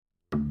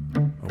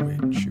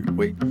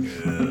Wait.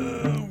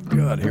 Oh,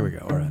 God. Here we go.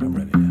 All right. I'm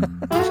ready.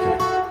 Just kidding.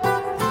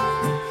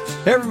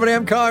 Hey, everybody.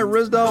 I'm Kai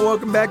Ryssdal.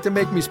 Welcome back to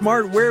Make Me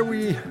Smart, where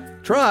we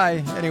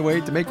try,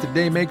 anyway, to make the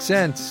day make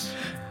sense.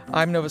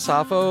 I'm Nova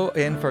Safo,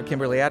 in for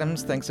Kimberly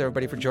Adams. Thanks,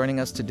 everybody, for joining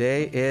us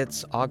today.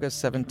 It's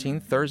August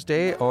 17th,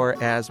 Thursday, or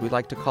as we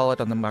like to call it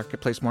on the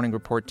Marketplace Morning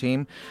Report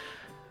team,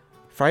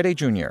 Friday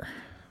Junior.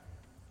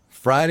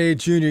 Friday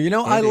Junior. You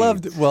know, Indeed. I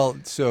loved, well,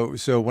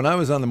 so when I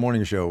was on the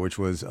morning show, which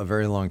was a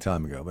very long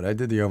time ago, but I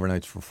did the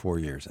overnights for 4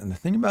 years. And the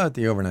thing about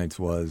the overnights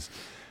was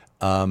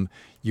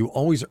you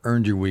always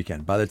earned your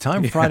weekend. By the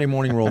time Friday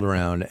morning rolled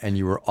around and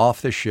you were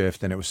off the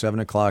shift and it was 7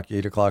 o'clock,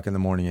 8 o'clock in the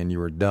morning and you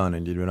were done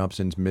and you'd been up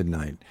since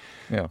midnight,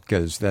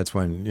 because that's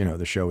when, you know,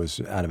 the show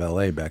was out of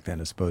L.A. back then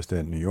as opposed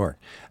to New York,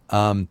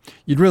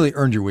 you'd really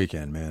earned your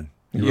weekend, man.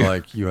 You were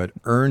like, you had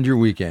earned your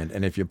weekend.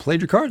 And if you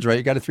played your cards right,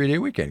 you got a 3-day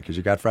weekend because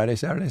you got Friday,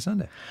 Saturday,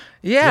 Sunday.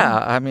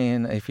 Yeah, I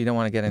mean, if you don't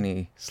want to get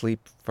any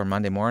sleep for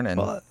Monday morning,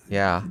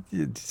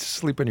 you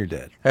sleep when you're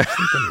dead. Sleep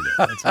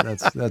when you're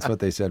dead. That's what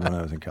they said when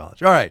I was in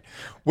college. All right,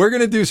 we're going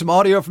to do some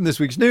audio from this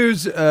week's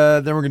news.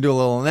 Then we're going to do a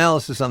little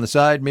analysis on the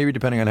side, maybe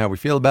depending on how we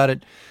feel about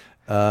it.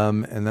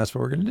 And that's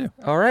what we're going to do.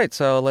 All right,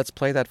 so let's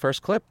play that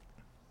first clip.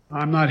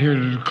 I'm not here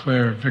to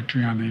declare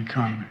victory on the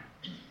economy.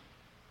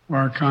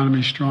 Our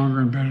economy is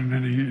stronger and better than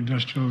any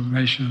industrial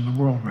nation in the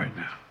world right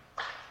now.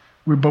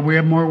 But we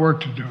have more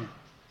work to do.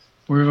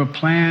 We have a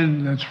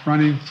plan that's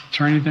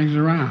turning things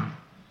around.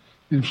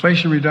 The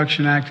Inflation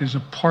Reduction Act is a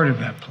part of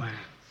that plan.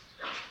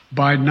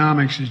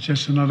 Bidenomics is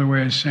just another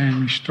way of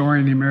saying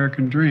restoring the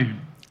American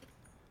dream.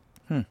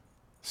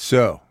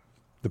 So,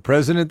 the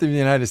President of the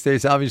United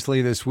States,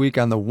 obviously this week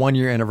on the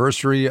 1-year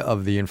anniversary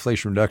of the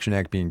Inflation Reduction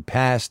Act being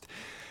passed.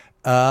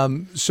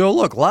 So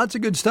look, lots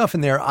of good stuff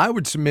in there. I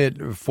would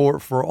submit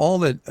for all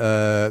that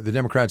the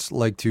Democrats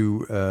like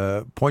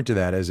to point to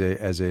that as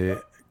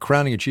a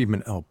crowning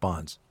achievement. Oh,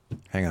 Bonds.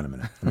 Hang on a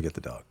minute. Let me get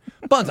the dog.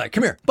 Bonsai,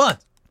 come here.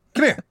 Bonds,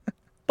 come here.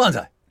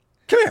 Bonsai,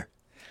 come here.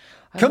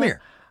 Come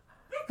here.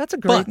 That's a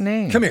great Bonds,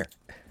 name. Come here.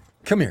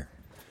 Come here.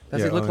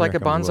 Does it look like a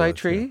bonsai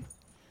tree?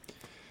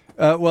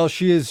 Well,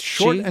 she is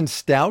short and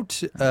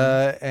stout,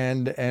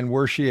 and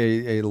were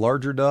she a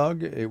larger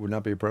dog, it would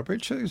not be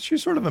appropriate.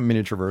 She's sort of a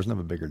miniature version of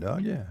a bigger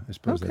dog. Yeah, I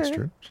suppose that's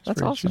true.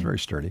 Awesome. She's very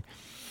sturdy.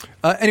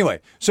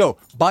 Anyway, so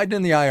Biden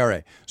and the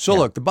IRA. So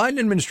look, the Biden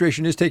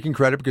administration is taking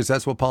credit because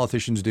that's what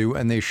politicians do,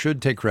 and they should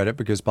take credit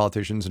because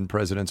politicians and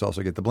presidents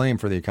also get the blame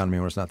for the economy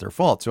when it's not their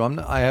fault. So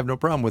I have no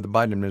problem with the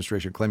Biden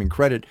administration claiming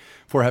credit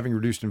for having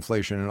reduced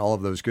inflation and all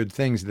of those good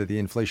things that the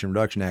Inflation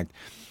Reduction Act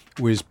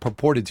was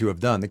purported to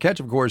have done. The catch,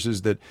 of course,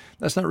 is that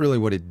that's not really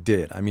what it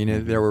did. I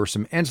mean, there were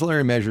some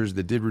ancillary measures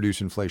that did reduce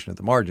inflation at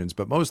the margins,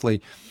 but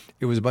mostly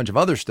it was a bunch of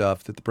other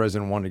stuff that the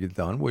president wanted to get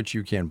done, which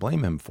you can't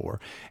blame him for.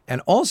 And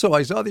also,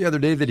 I saw the other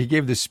day that he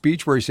gave this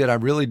speech where he said,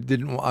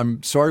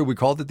 I'm sorry we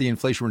called it the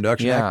Inflation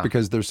Reduction Act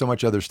because there's so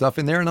much other stuff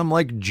in there. And I'm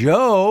like,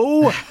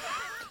 Joe,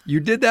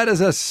 you did that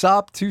as a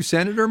sop to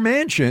Senator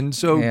Manchin,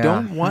 so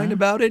don't whine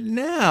about it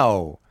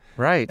now.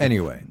 Right.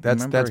 Anyway,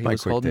 that's my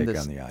quick take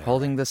on the IRA.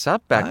 Holding this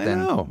up back then.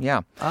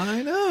 Yeah.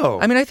 I know.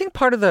 I mean, I think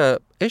part of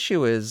the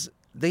issue is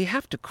they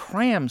have to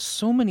cram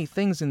so many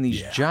things in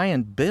these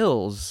giant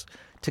bills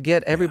to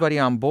get everybody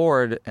on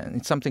board and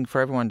it's something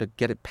for everyone to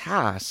get it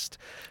passed.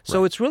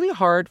 So it's really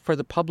hard for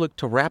the public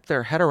to wrap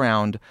their head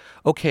around,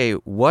 okay,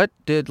 what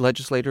did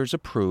legislators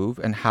approve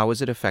and how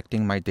is it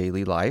affecting my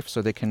daily life,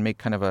 so they can make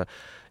kind of a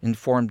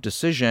informed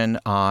decision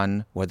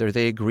on whether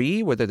they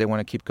agree, whether they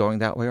want to keep going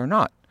that way or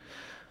not.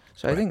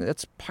 So I think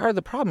that's part of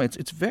the problem.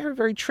 It's very,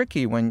 very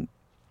tricky when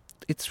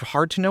it's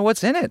hard to know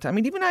what's in it. I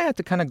mean, even I had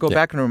to kind of go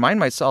back and remind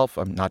myself,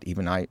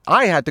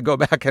 I had to go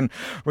back and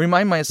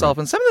remind myself.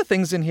 And some of the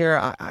things in here,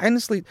 I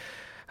honestly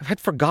had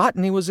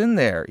forgotten he was in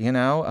there, you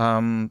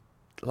know.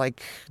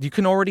 Like you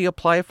can already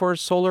apply for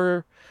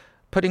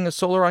putting a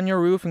solar on your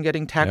roof and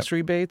getting tax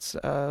rebates.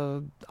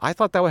 I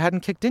thought that hadn't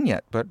kicked in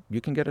yet, but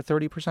you can get a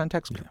 30%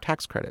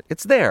 tax credit.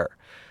 It's there.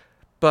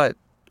 But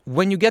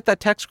when you get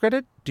that tax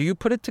credit, do you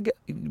put it together?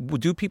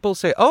 Do people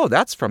say, "Oh,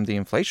 that's from the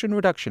Inflation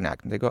Reduction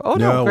Act"? And they go, "Oh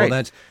no, great, well,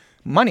 that's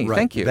money,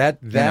 thank you."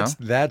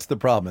 That's the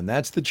problem, and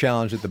that's the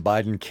challenge that the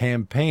Biden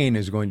campaign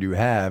is going to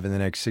have in the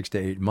next 6 to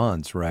 8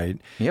 months. Right?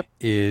 Yep.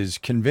 Is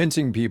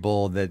convincing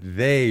people that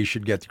they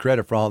should get the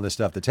credit for all this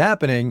stuff that's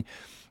happening,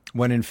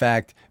 when in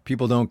fact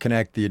people don't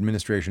connect the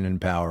administration in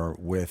power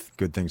with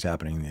good things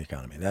happening in the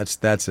economy.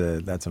 That's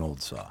an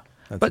old saw.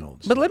 But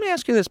let me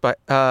ask you this,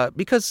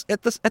 because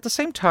at the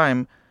same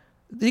time,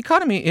 the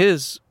economy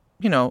is,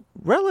 doing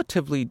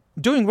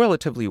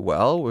relatively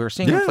well. We're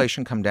seeing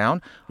inflation come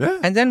down. Yeah.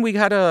 And then we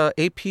had a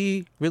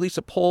AP release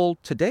a poll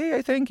today,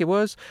 I think it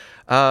was,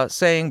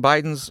 saying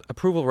Biden's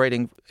approval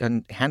rating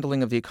and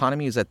handling of the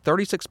economy is at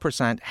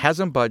 36%,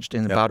 hasn't budged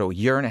in about a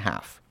year and a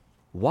half.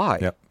 Why?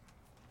 Yep.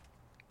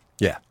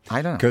 Yeah.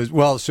 I don't know.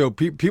 Because, so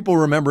people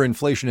remember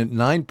inflation at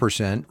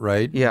 9%,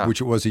 right? Yeah. Which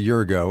it was a year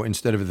ago,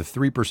 instead of the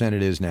 3%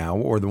 it is now,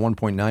 or the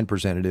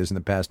 1.9% it is in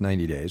the past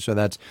 90 days. So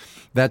that's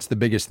the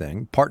biggest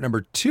thing. Part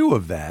number two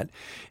of that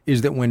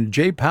is that when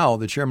Jay Powell,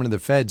 the chairman of the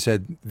Fed,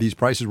 said these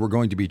prices were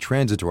going to be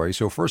transitory.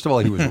 So first of all,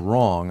 he was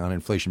wrong on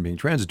inflation being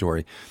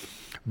transitory.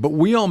 But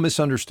we all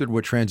misunderstood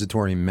what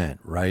transitory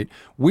meant, right?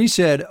 We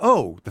said,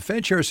 the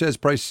Fed chair says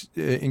price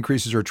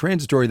increases are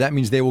transitory. That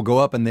means they will go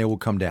up and they will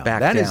come down.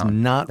 That is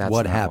not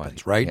what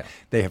happens, right? Yeah.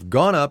 They have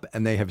gone up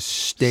and they have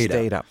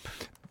stayed up.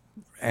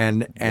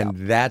 And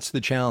that's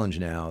the challenge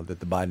now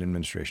that the Biden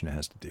administration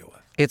has to deal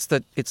with.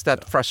 It's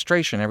that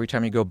frustration every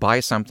time you go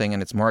buy something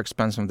and it's more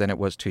expensive than it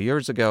was 2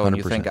 years ago, 100%. And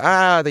you think,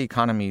 the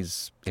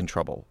economy's in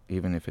trouble,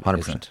 even if it 100%.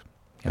 Isn't.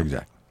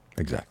 Yeah.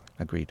 Exactly.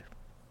 Agreed.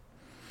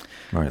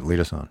 All right, lead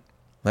us on.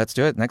 Let's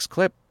do it. Next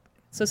clip.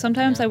 So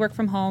sometimes I work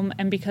from home,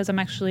 and because I'm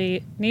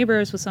actually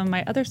neighbors with some of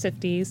my other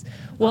Swifties,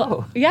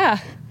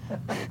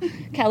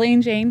 Kelly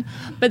and Jane.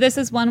 But this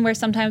is one where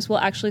sometimes we'll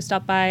actually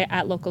stop by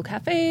at local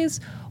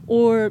cafes,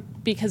 or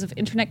because of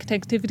internet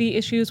connectivity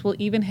issues, we'll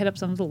even hit up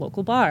some of the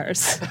local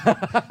bars.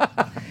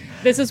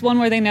 This is one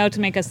where they know to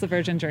make us the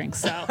virgin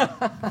drinks. So.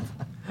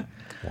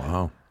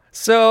 Wow.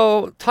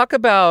 So talk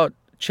about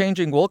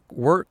changing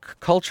work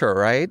culture,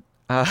 right?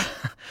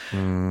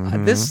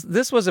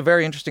 This was a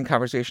very interesting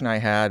conversation I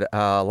had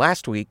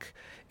last week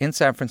in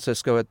San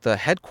Francisco at the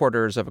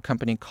headquarters of a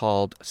company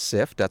called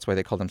Sift. That's why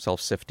they call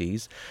themselves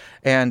Sifties.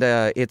 And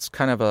it's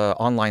kind of an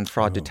online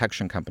fraud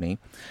detection company.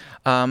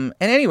 And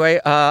anyway,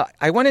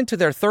 I went into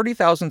their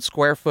 30,000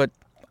 square foot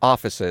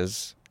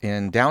offices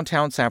in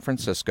downtown San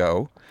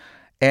Francisco,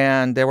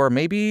 and there were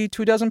maybe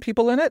 24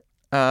 people in it.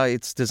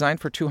 It's designed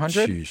for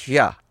 200. Sheesh.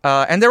 Yeah.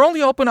 And they're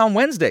only open on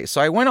Wednesday.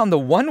 So I went on the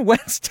one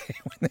Wednesday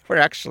when they were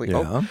actually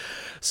open.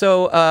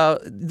 So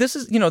this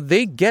is,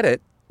 they get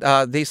it.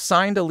 They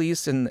signed a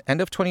lease in the end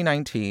of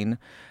 2019.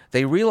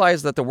 They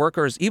realized that the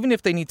workers, even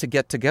if they need to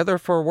get together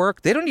for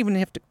work, they don't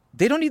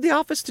need the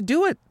office to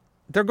do it.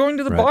 They're going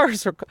to the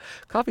bars or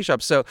coffee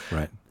shops. So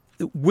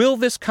will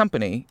this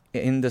company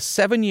in the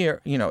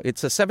 7-year,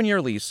 it's a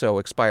 7-year lease, so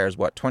expires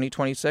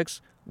 2026?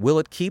 Will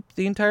it keep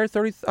the entire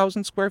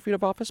 30,000 square feet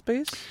of office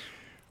space?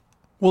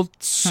 Well,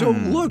 so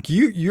look,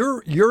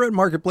 you're at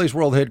Marketplace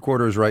World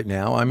headquarters right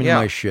now. I'm in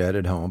my shed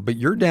at home, but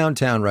you're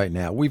downtown right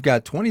now. We've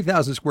got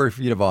 20,000 square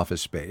feet of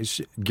office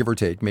space, give or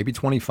take, maybe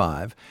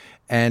 25.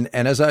 And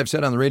as I've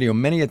said on the radio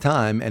many a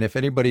time, and if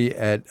anybody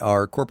at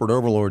our corporate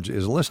overlords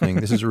is listening,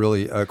 this is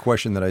really a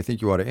question that I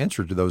think you ought to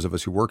answer to those of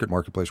us who work at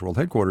Marketplace World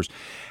headquarters.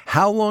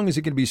 How long is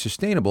it going to be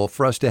sustainable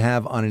for us to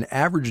have on an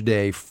average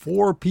day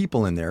 4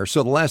 people in there?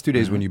 So the last 2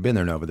 days when you've been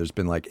there, Nova, there's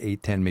been like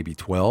 8, 10, maybe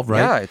 12, right?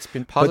 Yeah, it's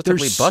been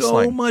positively bustling. But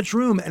there's so much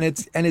room, and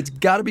it's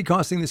got to be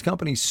costing this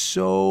company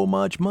so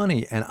much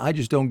money, and I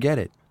just don't get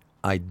it.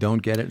 I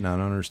don't get it, and I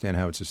don't understand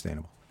how it's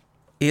sustainable.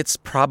 It's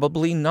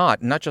probably not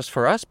just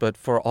for us, but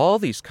for all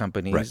these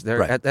companies.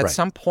 At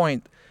some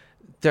point,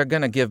 they're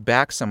going to give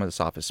back some of this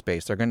office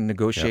space. They're going to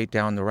negotiate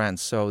down the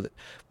rents. So,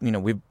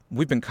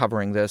 we've been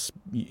covering this,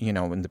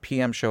 in the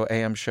PM show,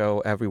 AM show,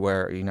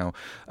 everywhere,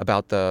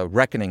 about the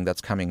reckoning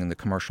that's coming in the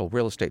commercial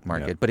real estate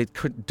market. Yeah. But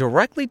it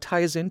directly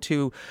ties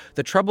into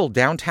the trouble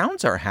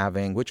downtowns are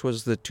having, which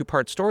was the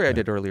 2-part story I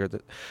did earlier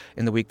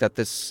in the week that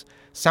this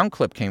sound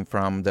clip came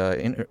from,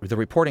 the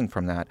reporting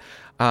from that.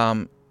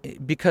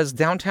 Because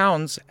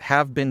downtowns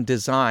have been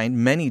designed,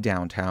 many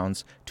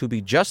downtowns, to be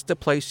just the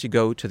place you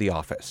go to the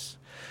office.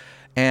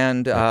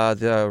 And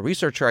the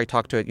researcher I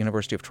talked to at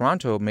University of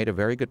Toronto made a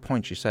very good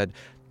point. She said,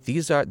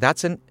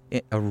 that's a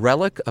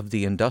relic of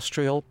the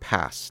industrial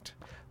past.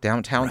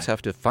 Downtowns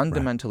have to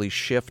fundamentally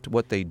shift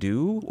what they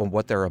do or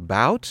what they're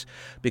about,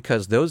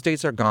 because those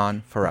days are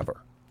gone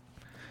forever.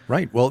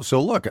 Right. Well,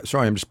 so look,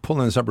 sorry, I'm just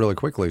pulling this up really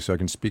quickly so I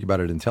can speak about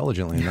it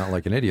intelligently and not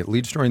like an idiot.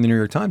 Lead story in the New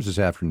York Times this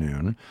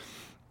afternoon.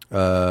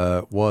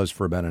 Was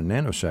for about a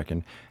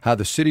nanosecond, how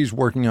the city's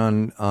working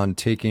on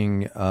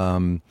taking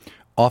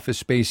office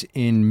space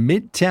in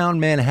Midtown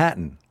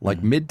Manhattan,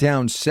 like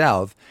Midtown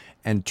South,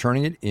 and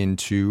turning it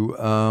into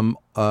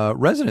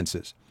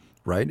residences,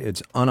 right?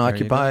 It's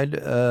unoccupied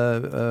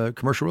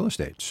commercial real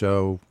estate.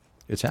 So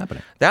it's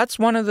happening. That's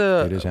one of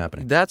the. It is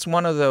happening. That's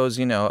one of those,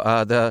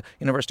 the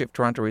University of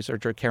Toronto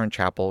researcher, Karen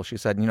Chappell, she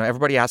said,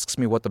 everybody asks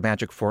me what the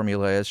magic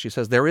formula is. She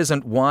says there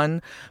isn't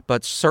one,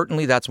 but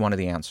certainly that's one of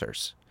the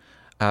answers.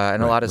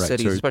 And a lot of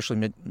cities,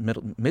 especially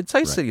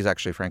mid-sized cities,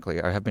 actually, frankly,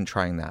 have been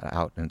trying that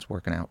out, and it's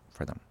working out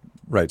for them.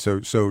 Right.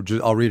 So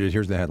just, I'll read it.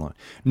 Here's the headline.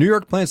 New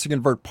York plans to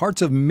convert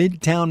parts of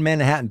Midtown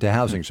Manhattan to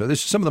housing. So this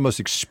is some of the most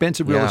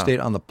expensive real estate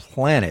on the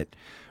planet,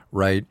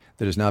 right,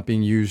 that is not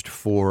being used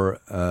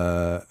for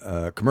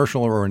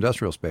commercial or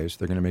industrial space.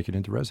 They're going to make it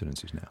into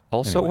residences now.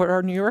 Also, what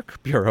our New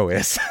York bureau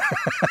is.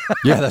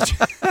 Yeah, that's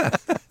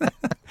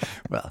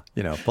well,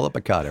 pull up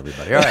a cot,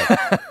 everybody. All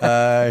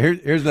right.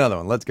 Here's another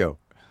one. Let's go.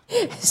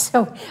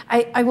 So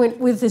I went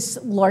with this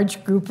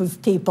large group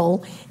of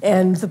people,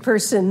 and the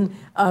person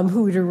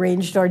who had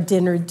arranged our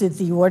dinner did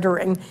the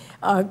ordering.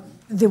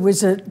 There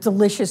was a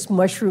delicious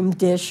mushroom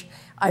dish.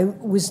 I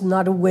was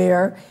not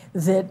aware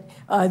that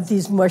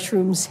these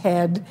mushrooms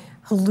had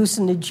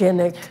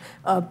hallucinogenic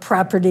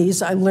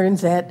properties. I learned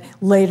that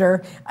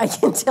later. I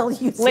can tell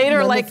you that Later,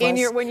 none like of in us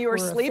your when you were were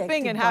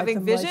sleeping and affected by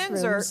having the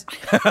visions, or mushrooms.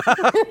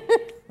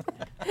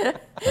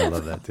 I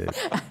love that tape.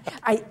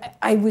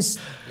 I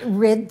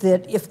read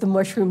that if the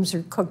mushrooms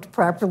are cooked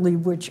properly,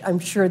 which I'm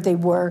sure they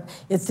were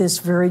at this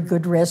very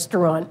good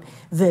restaurant,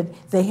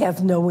 that they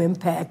have no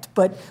impact.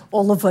 But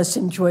all of us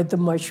enjoyed the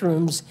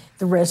mushrooms,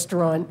 the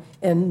restaurant,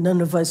 and none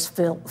of us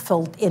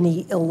felt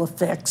any ill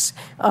effects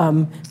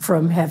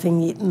from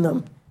having eaten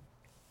them.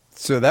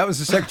 So that was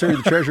the Secretary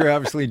of the Treasury,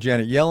 obviously,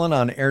 Janet Yellen,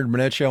 on Aaron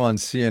Burnett show on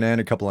CNN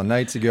a couple of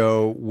nights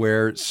ago,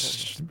 where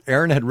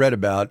Aaron had read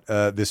about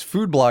this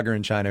food blogger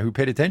in China who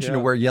paid attention to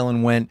where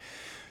Yellen went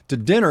to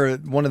dinner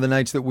one of the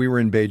nights that we were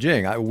in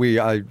Beijing.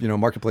 I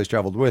Marketplace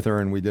traveled with her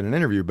and we did an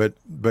interview, but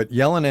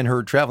Yellen and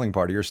her traveling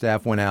party, her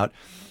staff, went out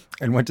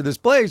and went to this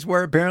place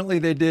where apparently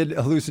they did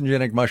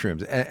hallucinogenic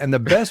mushrooms. And the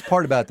best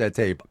part about that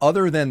tape,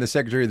 other than the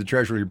Secretary of the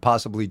Treasury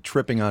possibly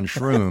tripping on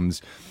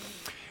shrooms,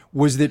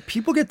 was that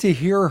people get to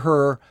hear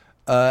her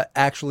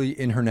actually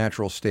in her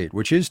natural state,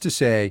 which is to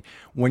say,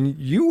 when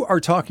you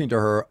are talking to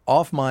her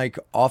off mic,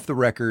 off the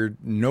record,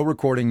 no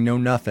recording, no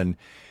nothing,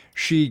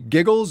 she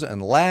giggles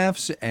and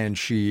laughs and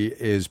she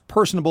is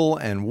personable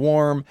and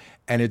warm.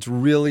 And it's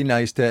really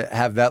nice to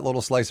have that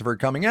little slice of her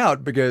coming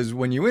out, because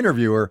when you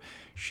interview her,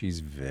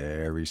 she's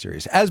very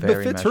serious, as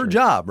Very befits her measured.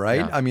 job, right?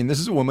 Yeah. I mean, this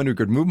is a woman who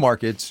could move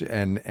markets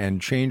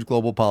and change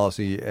global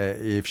policy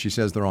if she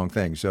says the wrong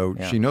thing. So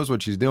she knows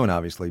what she's doing,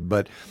 obviously.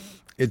 But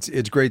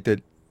it's great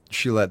that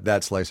she let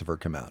that slice of her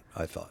come out,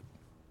 I thought.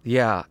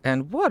 Yeah,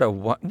 and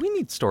we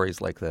need stories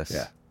like this.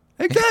 Yeah,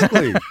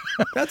 exactly.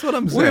 That's what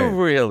I'm We saying.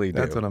 really do.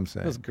 That's what I'm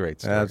saying. It was a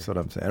great story. That's what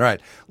I'm saying. All right,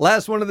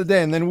 last one of the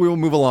day, and then we will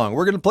move along.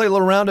 We're going to play a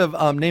little round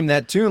of Name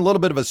That Tune, a little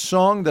bit of a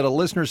song that a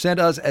listener sent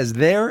us as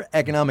their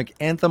economic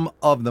anthem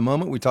of the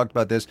moment. We talked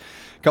about this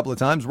a couple of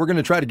times. We're going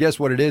to try to guess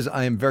what it is.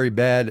 I am very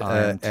bad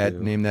at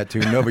Name That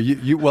Tune. Nova,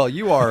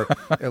 you are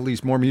at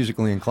least more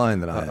musically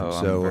inclined than I am.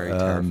 I'm very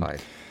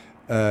terrified.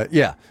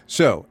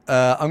 So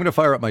I'm going to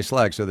fire up my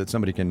Slack so that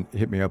somebody can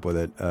hit me up with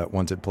it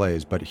once it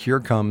plays. But here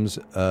comes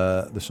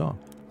the song.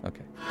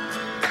 Okay.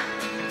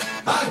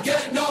 I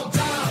get knocked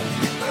down.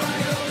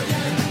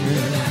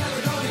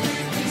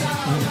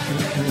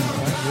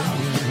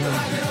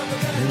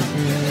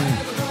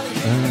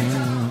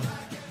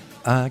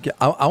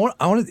 I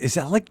want. Is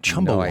that like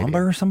Chumbawamba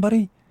idea. or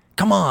somebody?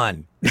 Come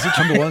on. Is it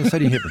Chumbawamba?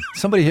 Somebody hit me.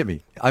 Somebody hit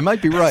me. I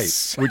might be right,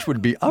 which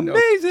would be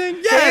amazing.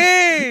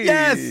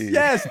 Yes. Hey!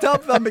 Yes.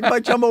 Tub thumping by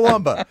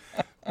Chumbawamba.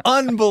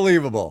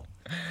 Unbelievable.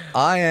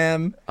 I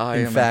am,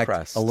 in fact,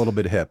 impressed. a little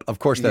bit hip. Of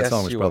course, that Yes,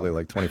 song was you probably are.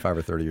 like 25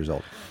 or 30 years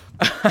old.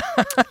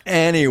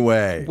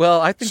 Anyway.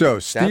 Well, I think so.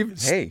 that- Steve,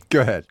 hey.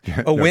 go ahead.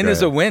 A win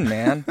is a win,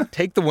 man.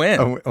 Take the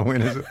win. A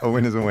win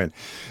is a win.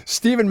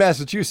 Steve in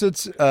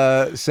Massachusetts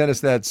sent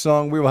us that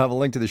song. We will have a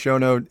link to the show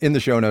note to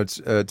the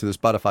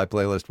Spotify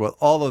playlist with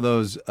all of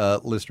those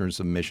listener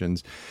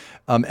submissions.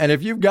 And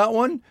if you've got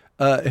one,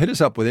 hit us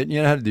up with it.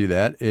 You know how to do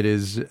that. It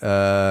is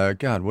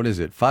what is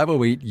it?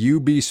 508 you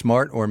be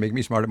smart or make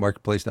me smart at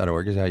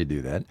marketplace.org is how you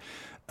do that.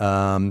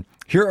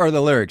 Here are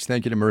the lyrics.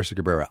 Thank you to Marissa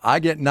Cabrera. I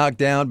get knocked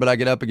down, but I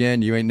get up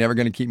again. You ain't never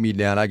going to keep me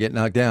down. I get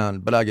knocked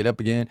down, but I get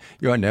up again.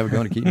 You ain't never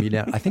going to keep me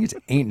down. I think it's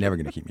ain't never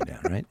going to keep me down,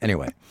 right?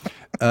 Anyway,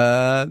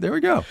 there we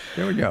go.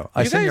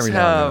 I You sing guys every now and then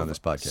have on this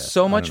podcast.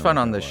 so I much don't know fun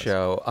what on that this was.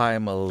 show.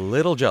 I'm a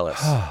little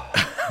jealous.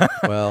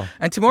 Well,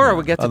 And tomorrow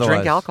we get to otherwise-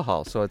 drink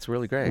alcohol, so it's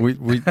really great.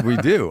 we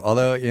do.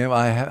 Although,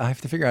 I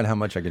have to figure out how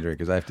much I can drink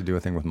because I have to do a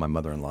thing with my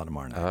mother-in-law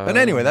tomorrow night. But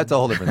anyway, that's a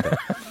whole different thing.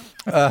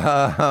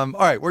 All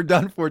right, we're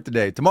done for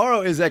today.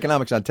 Tomorrow is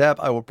Economics on Tap.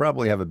 I will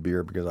probably have a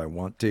beer because I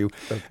want to.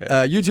 Okay.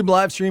 YouTube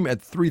live stream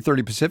at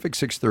 3:30 Pacific,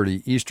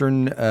 6:30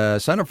 Eastern.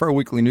 Sign up for our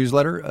weekly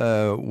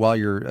newsletter while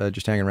you're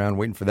just hanging around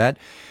waiting for that.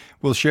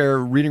 We'll share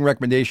reading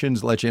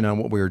recommendations, let you in on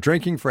what we are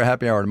drinking for a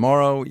happy hour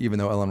tomorrow, even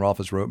though Ellen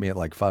Rolfes wrote me at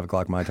like 5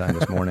 o'clock my time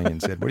this morning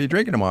and said, what are you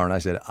drinking tomorrow? And I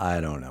said,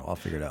 I don't know. I'll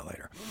figure it out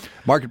later.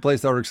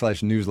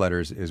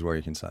 Marketplace.org/newsletters is where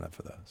you can sign up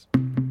for those.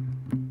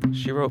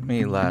 She wrote me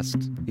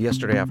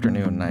yesterday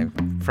afternoon, and I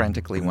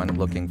frantically went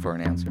looking for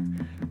an answer.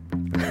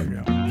 There you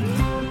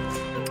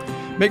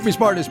go. Make Me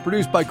Smart is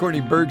produced by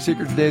Courtney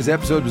Berg-Seeker. Today's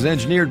episode was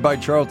engineered by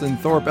Charlton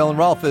Thorpe. Ellen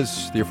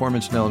Rolfes, the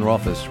aforementioned Ellen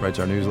Rolfes, writes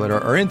our newsletter.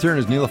 Our intern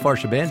is Neelafar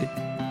Shabandi.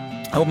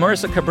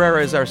 Marissa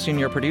Cabrera is our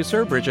senior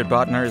producer. Bridget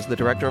Botner is the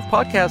director of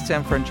podcasts,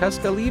 and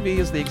Francesca Levy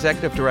is the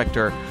executive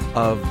director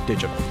of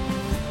digital.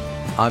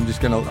 I'm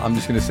just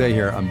gonna say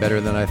here, I'm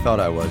better than I thought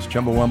I was.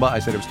 Chumbawamba, I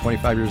said it was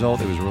 25 years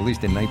old. It was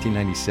released in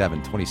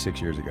 1997,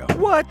 26 years ago.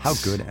 What? How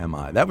good am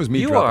I? That was me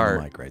You dropping are.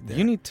 the mic right there.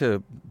 You need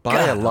to buy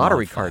God, a I'm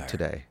lottery on fire. card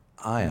today.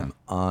 I am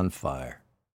on fire.